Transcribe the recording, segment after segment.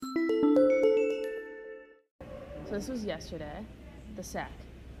So this was yesterday, the SEC,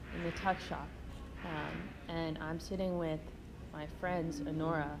 in the tuck shop. And I'm sitting with my friends,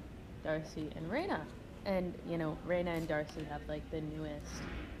 Honora, Darcy, and Raina. And, Raina and Darcy have, like, the newest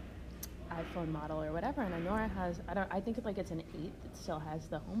iPhone model or whatever. And Honora has, I think it's an 8 that still has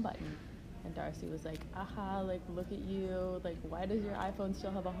the home button. And Darcy was like, aha, like, look at you. Like, why does your iPhone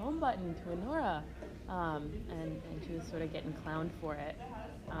still have a home button to Honora? And she was sort of getting clowned for it.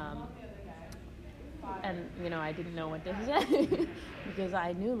 And I didn't know what to say because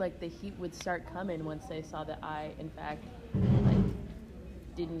I knew, like, the heat would start coming once they saw that I, in fact, like,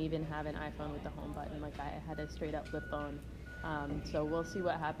 didn't even have an iPhone with the home button. Like, I had a straight-up flip phone. So we'll see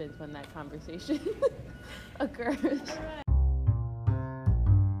what happens when that conversation occurs.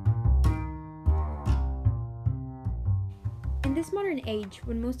 In this modern age,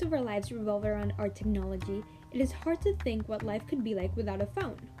 when most of our lives revolve around our technology, it is hard to think what life could be like without a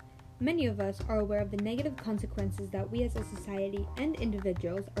phone. Many of us are aware of the negative consequences that we as a society and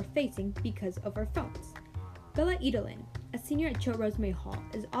individuals are facing because of our phones. Bella Edelin, a senior at Cho Rosemary Hall,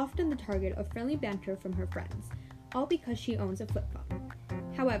 is often the target of friendly banter from her friends, all because she owns a flip phone.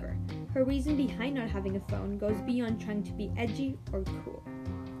 However, her reason behind not having a phone goes beyond trying to be edgy or cool.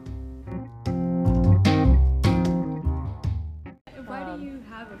 Why do you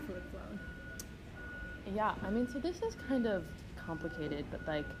have a flip phone? Yeah, so this is kind of complicated, but,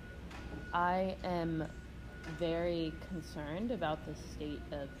 like, I am very concerned about the state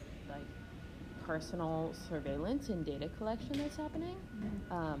of, like, personal surveillance and data collection that's happening,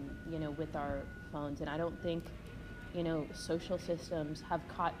 with our phones. And I don't think, social systems have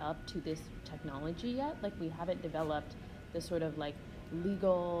caught up to this technology yet. Like, we haven't developed the sort of, like,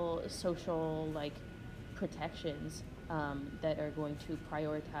 legal, social, like, protections that are going to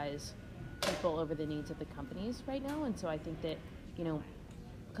prioritize people over the needs of the companies right now. And so I think that,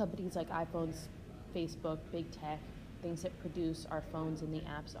 companies like iPhones, Facebook, big tech, things that produce our phones and the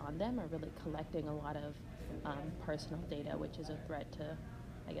apps on them are really collecting a lot of personal data, which is a threat to,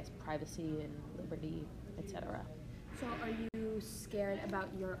 I guess, privacy and liberty, etc. So are you scared about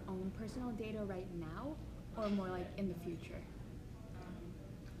your own personal data right now, or more like in the future?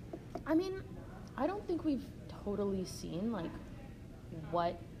 I don't think we've totally seen, like,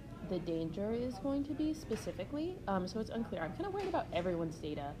 what the danger is going to be specifically, so it's unclear. I'm kind of worried about everyone's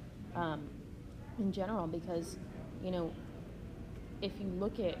data in general because, if you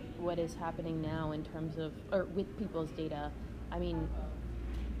look at what is happening now in terms of, or with people's data,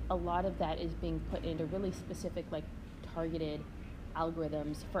 a lot of that is being put into really specific, like, targeted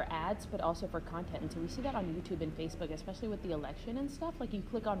algorithms for ads, but also for content. And so we see that on YouTube and Facebook, especially with the election and stuff. Like, you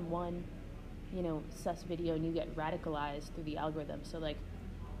click on one, sus video and you get radicalized through the algorithm. So, like,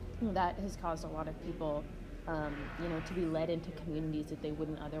 that has caused a lot of people, to be led into communities that they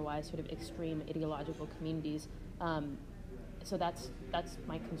wouldn't otherwise, sort of extreme ideological communities. So that's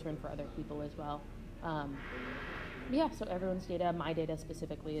my concern for other people as well. So everyone's data, my data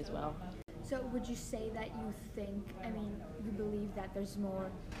specifically as well. So would you say that you think, you believe that there's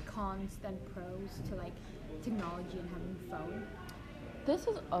more cons than pros to, like, technology and having a phone? This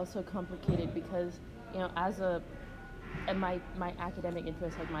is also complicated because, and my academic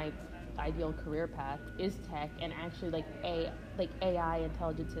interest, like, my ideal career path is tech and actually, like, AI,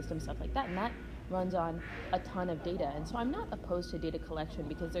 intelligent systems, stuff like that, and that runs on a ton of data. And so I'm not opposed to data collection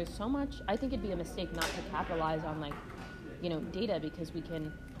because there's so much. I think it'd be a mistake not to capitalize on, like, data, because we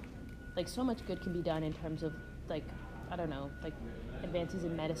can, like, so much good can be done in terms of, like, I don't know, like, advances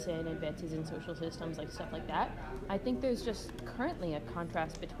in medicine, advances in social systems, like, stuff like that. I think there's just currently a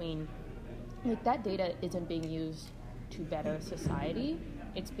contrast between, like, that data isn't being used to better society.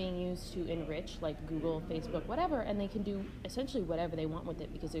 It's being used to enrich, like, Google, Facebook, whatever, and they can do essentially whatever they want with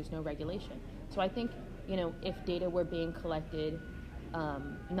it because there's no regulation. So I think, if data were being collected,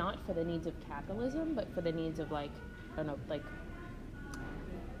 not for the needs of capitalism, but for the needs of, like, I don't know, like,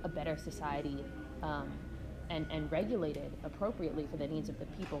 a better society, and regulated appropriately for the needs of the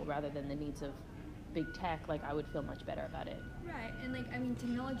people rather than the needs of big tech, like, I would feel much better about it. Right, and, like,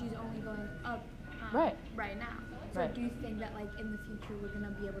 technology is only going up right now. So Right. Do you think that, like, in the future we're going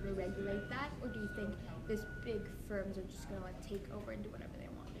to be able to regulate that, or do you think these big firms are just going to, like, take over and do whatever they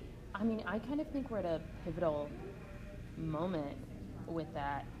want? I kind of think we're at a pivotal moment with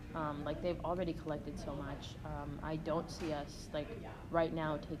that. Like, they've already collected so much. I don't see us, like, right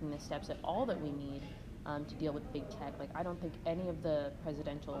now taking the steps at all that we need to deal with big tech. Like, I don't think any of the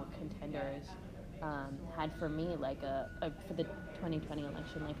presidential contenders had, for me, like, for the 2020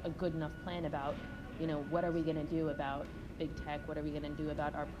 election, like, a good enough plan about, what are we going to do about big tech? What are we going to do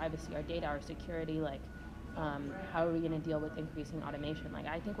about our privacy, our data, our security? Like, how are we going to deal with increasing automation? Like,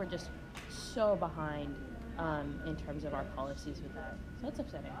 I think we're just so behind in terms of our policies with that. So that's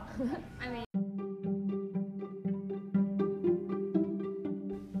upsetting. I mean,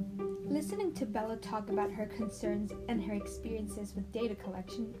 Listening to Bella talk about her concerns and her experiences with data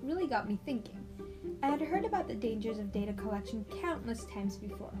collection really got me thinking. I had heard about the dangers of data collection countless times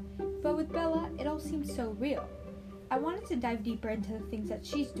before, but with Bella, it all seemed so real. I wanted to dive deeper into the things that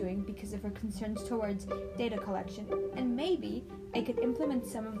she's doing because of her concerns towards data collection, and maybe I could implement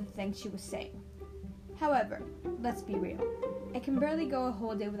some of the things she was saying. However, let's be real. I can barely go a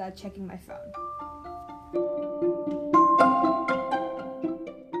whole day without checking my phone.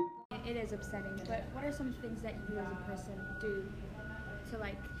 it is upsetting, but what are some things that you as a person do to,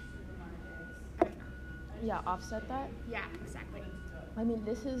 like, I don't know. Yeah, offset that. Yeah, exactly. I mean,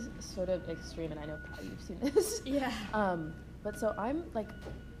 this is sort of extreme, and I know probably you've seen this. Yeah. But so I'm like,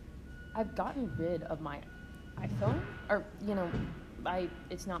 I've gotten rid of my iPhone, or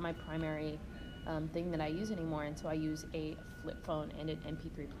it's not my primary thing that I use anymore, and so I use a flip phone and an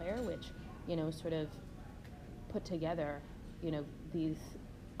MP3 player, which sort of put together, these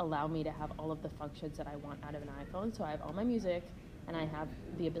allow me to have all of the functions that I want out of an iPhone. So I have all my music, and I have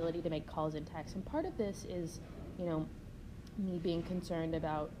the ability to make calls and texts. And part of this is, me being concerned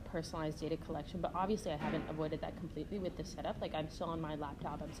about personalized data collection, but obviously I haven't avoided that completely with this setup. Like, I'm still on my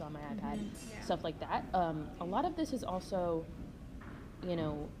laptop, I'm still on my iPad, stuff like that. A lot of this is also,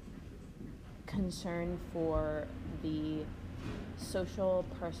 concern for the social,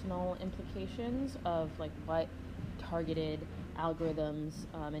 personal implications of like what targeted algorithms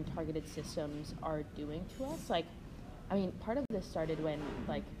and targeted systems are doing to us. Like, I mean, part of this started when,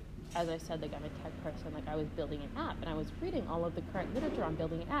 like, as I said, like, I'm a tech person. Like, I was building an app, and I was reading all of the current literature on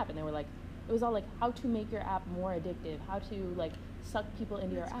building an app, and they were like, it was all like how to make your app more addictive, how to like suck people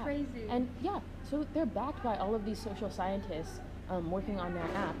into your app. Crazy. And yeah, so they're backed by all of these social scientists working on their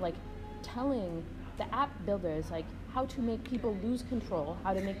app, like telling the app builders like how to make people lose control,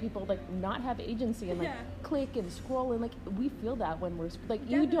 how to make people like not have agency and like click and scroll, and like we feel that when we're like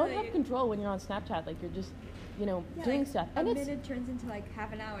you don't have control when you're on Snapchat, like you're just doing like stuff, and a minute turns into like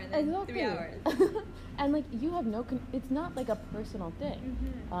half an hour and then exactly. 3 hours. And like you have no it's not like a personal thing.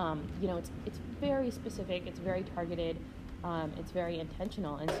 It's very specific, it's very targeted, it's very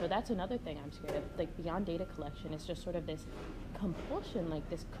intentional, and so that's another thing I'm scared of. Like, beyond data collection, it's just sort of this compulsion, like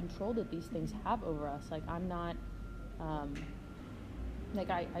this control that these things have over us. Like, I'm not I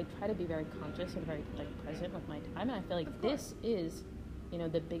try to be very conscious and very like present with my time, and I feel like this is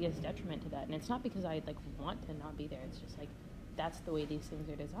the biggest detriment to that. And it's not because I like want to not be there, it's just like that's the way these things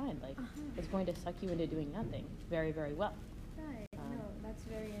are designed. Like, it's going to suck you into doing nothing very, very well. Right. No, that's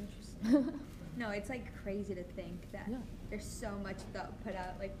very interesting. No, it's like crazy to think that there's so much thought put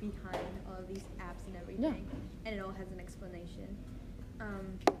out like behind all of these apps and everything, and it all has an explanation.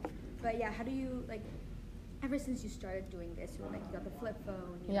 But yeah, how do you, like, ever since you started doing this, you got the flip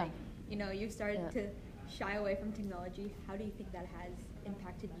phone, you started to shy away from technology. How do you think that has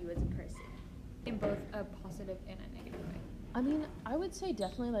impacted you as a person, in both a positive and a negative way? I mean, I would say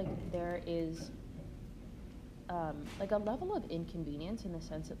definitely like there is like a level of inconvenience in the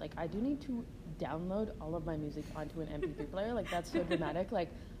sense that like I do need to download all of my music onto an MP3 player. Like, that's so dramatic. Like,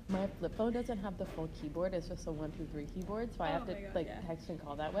 my flip phone doesn't have the full keyboard, it's just a 1, 2, 3 keyboard, so I have to text and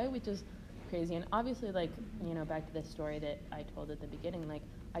call that way, which is crazy. And obviously, like, back to the story that I told at the beginning, like,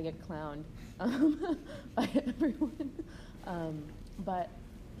 I get clowned by everyone. But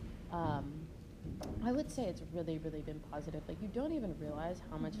I would say it's really, really been positive. Like, you don't even realize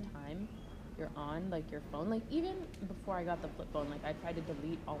how much time you're on, like, your phone. Like, even before I got the flip phone, like, I tried to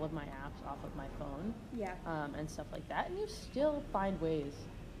delete all of my apps off of my phone. And stuff like that. And you still find ways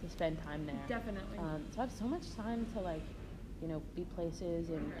to spend time there. Definitely. So I have so much time to, like, be places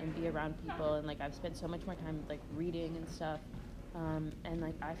and be around people. And, like, I've spent so much more time, like, reading and stuff. And,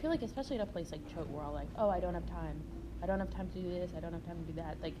 like, I feel like, especially at a place like Choate, we're all like, oh, I don't have time. I don't have time to do this. I don't have time to do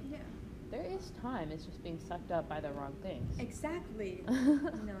that. Like, there is time. It's just being sucked up by the wrong things. Exactly.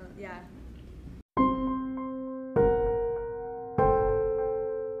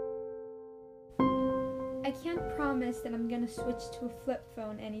 I can't promise that I'm gonna switch to a flip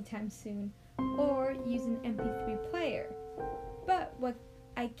phone anytime soon, or use an MP3 player. But what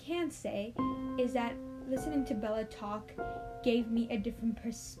I can say is that listening to Bella talk gave me a different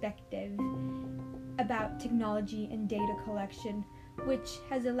perspective about technology and data collection, which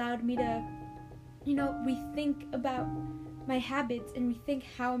has allowed me to, rethink about my habits and rethink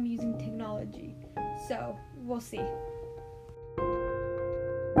how I'm using technology. So, we'll see.